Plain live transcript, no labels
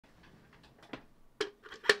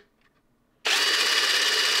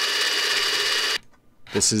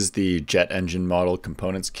This is the jet engine model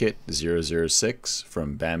components kit 006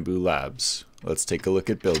 from Bambu Labs. Let's take a look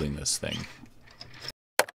at building this thing.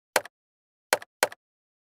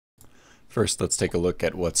 First, let's take a look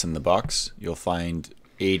at what's in the box. You'll find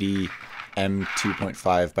 80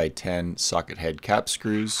 M2.5 by 10 socket head cap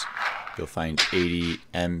screws. You'll find 80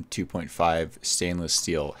 M2.5 stainless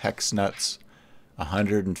steel hex nuts,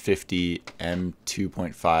 150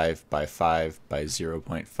 M2.5 by 5 by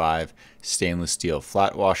 0.5 stainless steel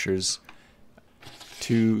flat washers,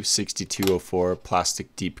 two 6204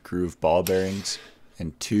 plastic deep groove ball bearings,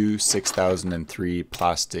 and two 6003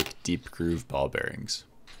 plastic deep groove ball bearings.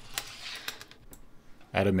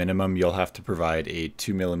 At a minimum, you'll have to provide a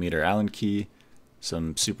 2mm Allen key,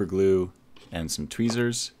 some super glue, and some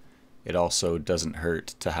tweezers. It also doesn't hurt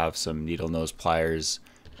to have some needle nose pliers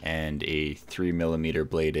and a 3mm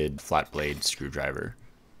bladed flat blade screwdriver.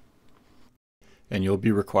 And you'll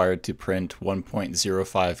be required to print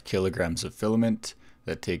 1.05 kilograms of filament.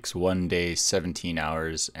 That takes 1 day, 17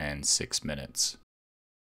 hours, and 6 minutes.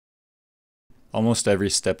 Almost every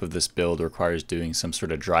step of this build requires doing some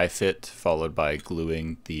sort of dry fit, followed by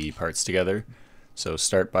gluing the parts together. So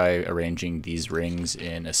start by arranging these rings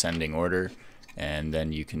in ascending order, and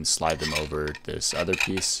then you can slide them over this other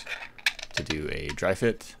piece to do a dry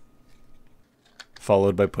fit,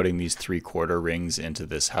 followed by putting these 3/4 rings into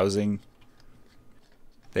this housing.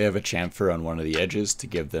 They have a chamfer on one of the edges to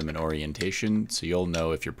give them an orientation, so you'll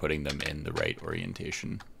know if you're putting them in the right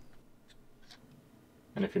orientation.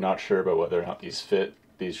 And if you're not sure about whether or not these fit,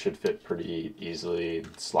 these should fit pretty easily,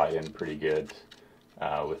 slide in pretty good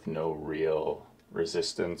with no real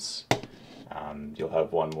resistance. You'll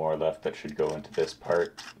have one more left that should go into this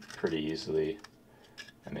part pretty easily,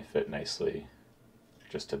 and they fit nicely,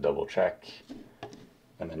 just to double check.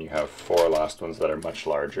 And then you have 4 last ones that are much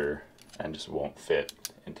larger and just won't fit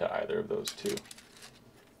into either of those two.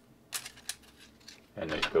 And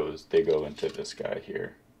they go into this guy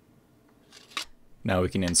here. Now we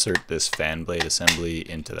can insert this fan blade assembly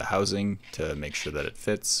into the housing to make sure that it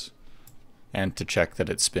fits and to check that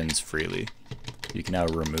it spins freely. You can now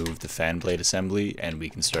remove the fan blade assembly and we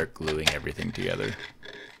can start gluing everything together.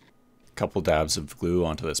 A couple dabs of glue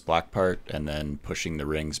onto this black part and then pushing the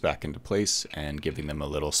rings back into place and giving them a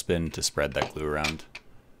little spin to spread that glue around.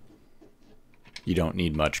 You don't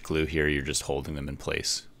need much glue here, you're just holding them in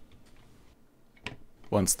place.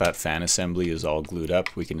 Once that fan assembly is all glued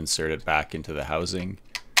up, we can insert it back into the housing.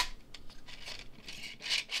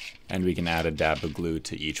 And we can add a dab of glue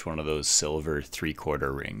to each one of those silver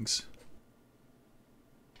 3/4 rings.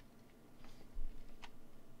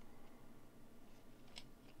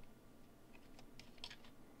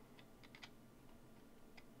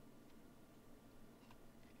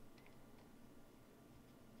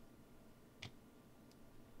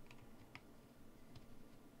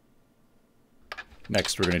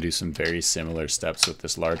 Next, we're going to do some very similar steps with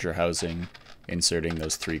this larger housing, inserting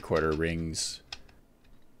those 3/4 rings,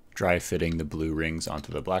 dry fitting the blue rings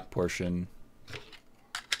onto the black portion,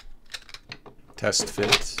 test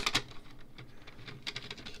fit,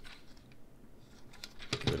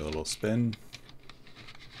 give it a little spin,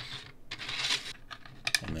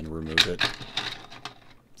 and then remove it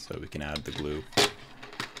so we can add the glue.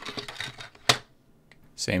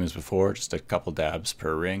 Same as before, just a couple dabs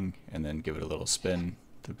per ring, and then give it a little spin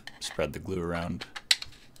to spread the glue around.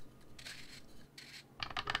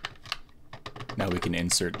 Now we can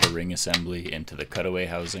insert the ring assembly into the cutaway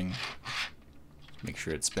housing. Make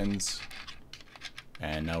sure it spins.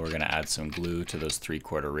 And now we're going to add some glue to those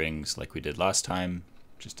 3/4 rings like we did last time.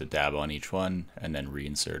 Just a dab on each one, and then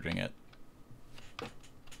reinserting it.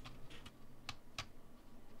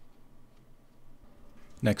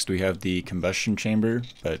 Next we have the combustion chamber,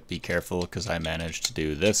 but be careful because I managed to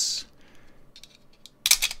do this.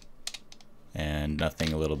 And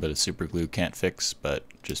nothing a little bit of super glue can't fix, but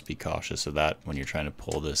just be cautious of that when you're trying to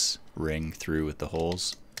pull this ring through with the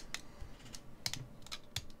holes.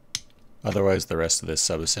 Otherwise, the rest of this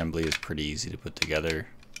subassembly is pretty easy to put together.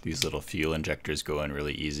 These little fuel injectors go in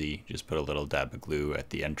really easy. Just put a little dab of glue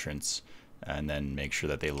at the entrance and then make sure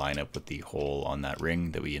that they line up with the hole on that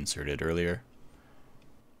ring that we inserted earlier.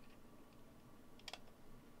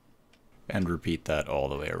 And repeat that all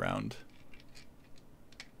the way around.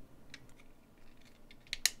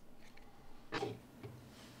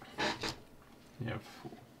 You have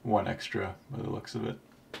one extra by the looks of it.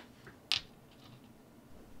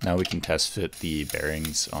 Now we can test fit the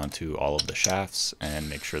bearings onto all of the shafts and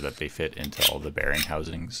make sure that they fit into all the bearing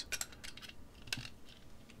housings.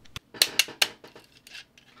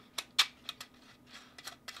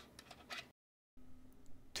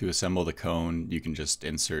 To assemble the cone, you can just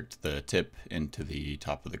insert the tip into the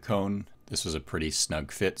top of the cone. This was a pretty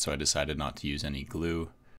snug fit, so I decided not to use any glue.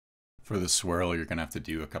 For the swirl, you're going to have to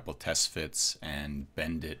do a couple test fits and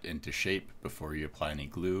bend it into shape before you apply any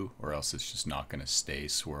glue, or else it's just not going to stay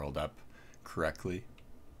swirled up correctly.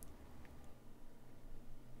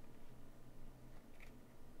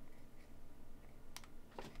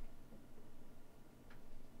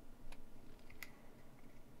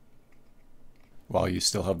 While you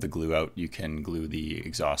still have the glue out, you can glue the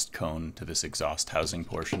exhaust cone to this exhaust housing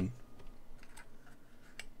portion.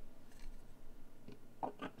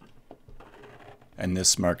 And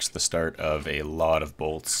this marks the start of a lot of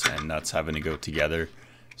bolts and nuts having to go together.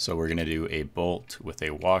 So we're going to do a bolt with a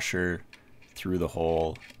washer through the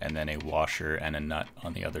hole, and then a washer and a nut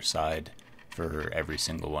on the other side for every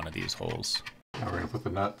single one of these holes. Now we're going to put the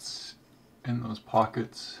nuts in those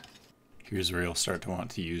pockets. Here's where you'll start to want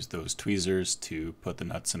to use those tweezers to put the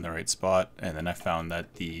nuts in the right spot, and then I found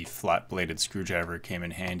that the flat-bladed screwdriver came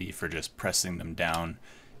in handy for just pressing them down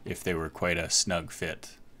if they were quite a snug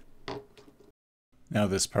fit. Now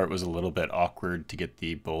this part was a little bit awkward to get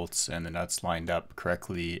the bolts and the nuts lined up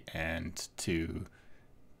correctly and to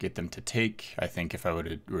get them to take. I think if I were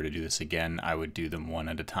to do this again, I would do them one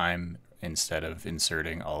at a time instead of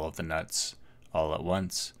inserting all of the nuts all at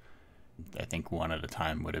once. I think one at a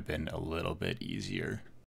time would have been a little bit easier.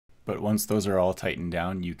 But once those are all tightened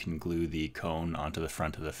down, you can glue the cone onto the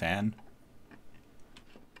front of the fan.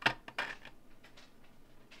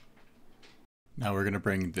 Now we're going to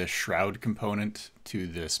bring this shroud component to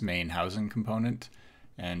this main housing component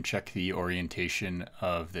and check the orientation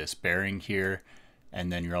of this bearing here.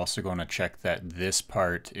 And then you're also going to check that this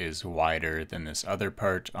part is wider than this other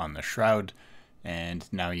part on the shroud. And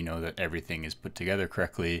now you know that everything is put together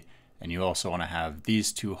correctly. And you also want to have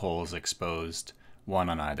these two holes exposed, one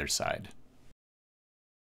on either side.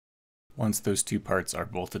 Once those two parts are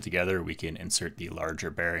bolted together, we can insert the larger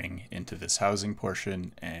bearing into this housing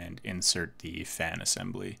portion and insert the fan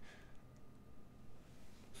assembly.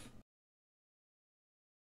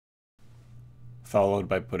 Followed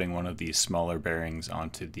by putting one of these smaller bearings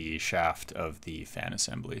onto the shaft of the fan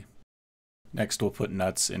assembly. Next, we'll put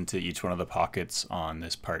nuts into each one of the pockets on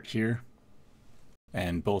this part here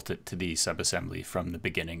and bolt it to the subassembly from the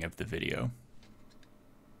beginning of the video.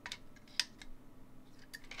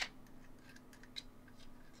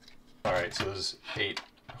 Alright, so there's 8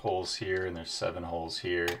 holes here and there's 7 holes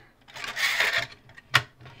here.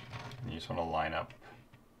 And you just want to line up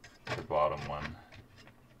the bottom one.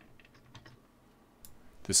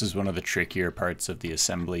 This is one of the trickier parts of the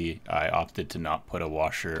assembly. I opted to not put a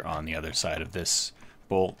washer on the other side of this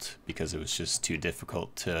bolt because it was just too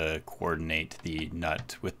difficult to coordinate the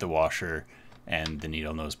nut with the washer and the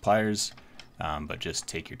needle nose pliers, but just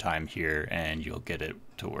take your time here and you'll get it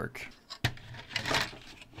to work.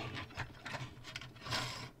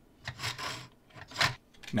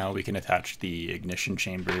 Now we can attach the ignition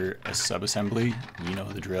chamber as subassembly. You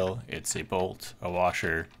know the drill. It's a bolt, a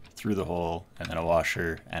washer through the hole, and then a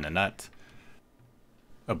washer and a nut.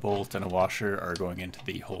 A bolt and a washer are going into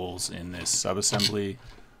the holes in this subassembly,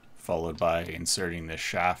 followed by inserting this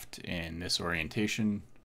shaft in this orientation.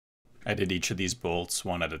 I did each of these bolts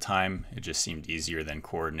one at a time. It just seemed easier than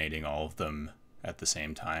coordinating all of them at the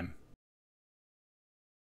same time.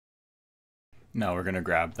 Now we're going to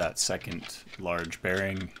grab that second large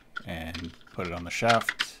bearing and put it on the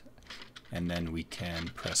shaft, and then we can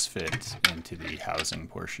press fit into the housing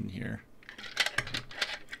portion here.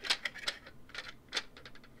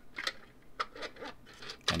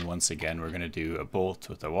 And once again, we're going to do a bolt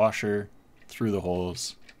with a washer through the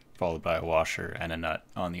holes, followed by a washer and a nut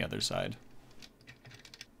on the other side.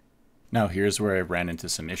 Now here's where I ran into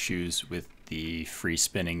some issues with the free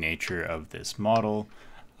spinning nature of this model.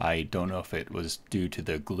 I don't know if it was due to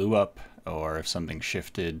the glue up or if something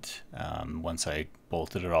shifted once I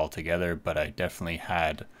bolted it all together, but I definitely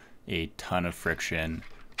had a ton of friction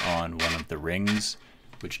on one of the rings,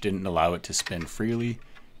 which didn't allow it to spin freely.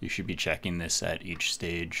 You should be checking this at each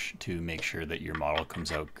stage to make sure that your model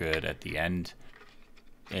comes out good at the end.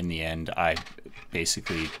 In the end, I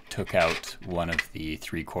basically took out one of the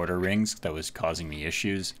 3/4 rings that was causing me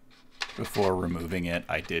issues. Before removing it,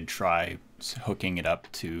 I did try hooking it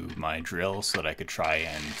up to my drill so that I could try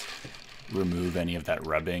and remove any of that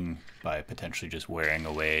rubbing by potentially just wearing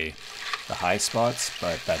away the high spots,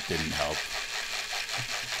 but that didn't help.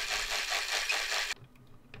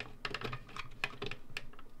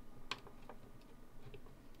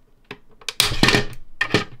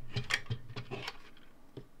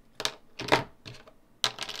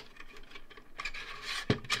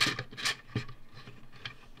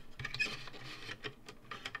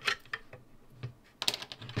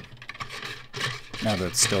 Now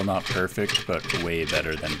that's still not perfect, but way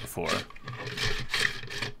better than before.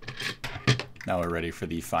 Now we're ready for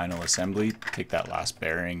the final assembly. Take that last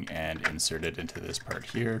bearing and insert it into this part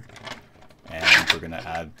here. And we're going to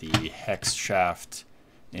add the hex shaft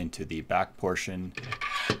into the back portion.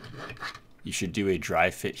 You should do a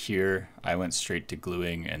dry fit here. I went straight to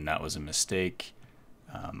gluing and that was a mistake.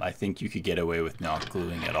 I think you could get away with not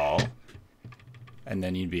gluing at all. And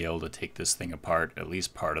then you'd be able to take this thing apart at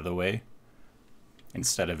least part of the way,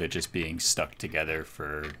 instead of it just being stuck together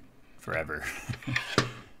for forever.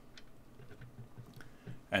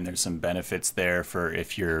 And there's some benefits there for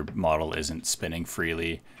if your model isn't spinning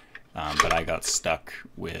freely, but I got stuck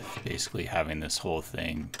with basically having this whole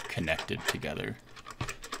thing connected together.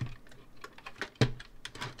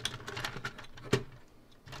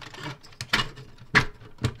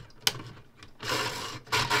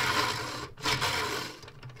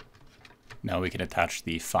 Now we can attach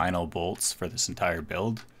the final bolts for this entire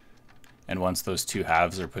build. And once those two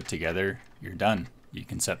halves are put together, you're done. You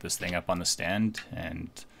can set this thing up on the stand and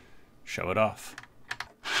show it off.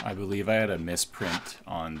 I believe I had a misprint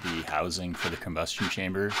on the housing for the combustion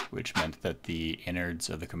chamber, which meant that the innards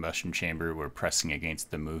of the combustion chamber were pressing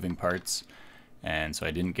against the moving parts. And so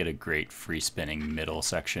I didn't get a great free spinning middle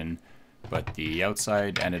section, but the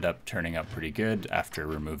outside ended up turning out pretty good after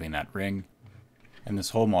removing that ring. And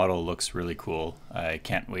this whole model looks really cool. I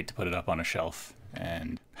can't wait to put it up on a shelf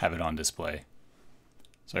and have it on display.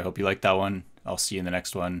 So I hope you liked that one. I'll see you in the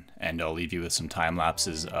next one, and I'll leave you with some time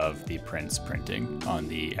lapses of the prints printing on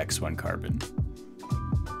the X1 carbon.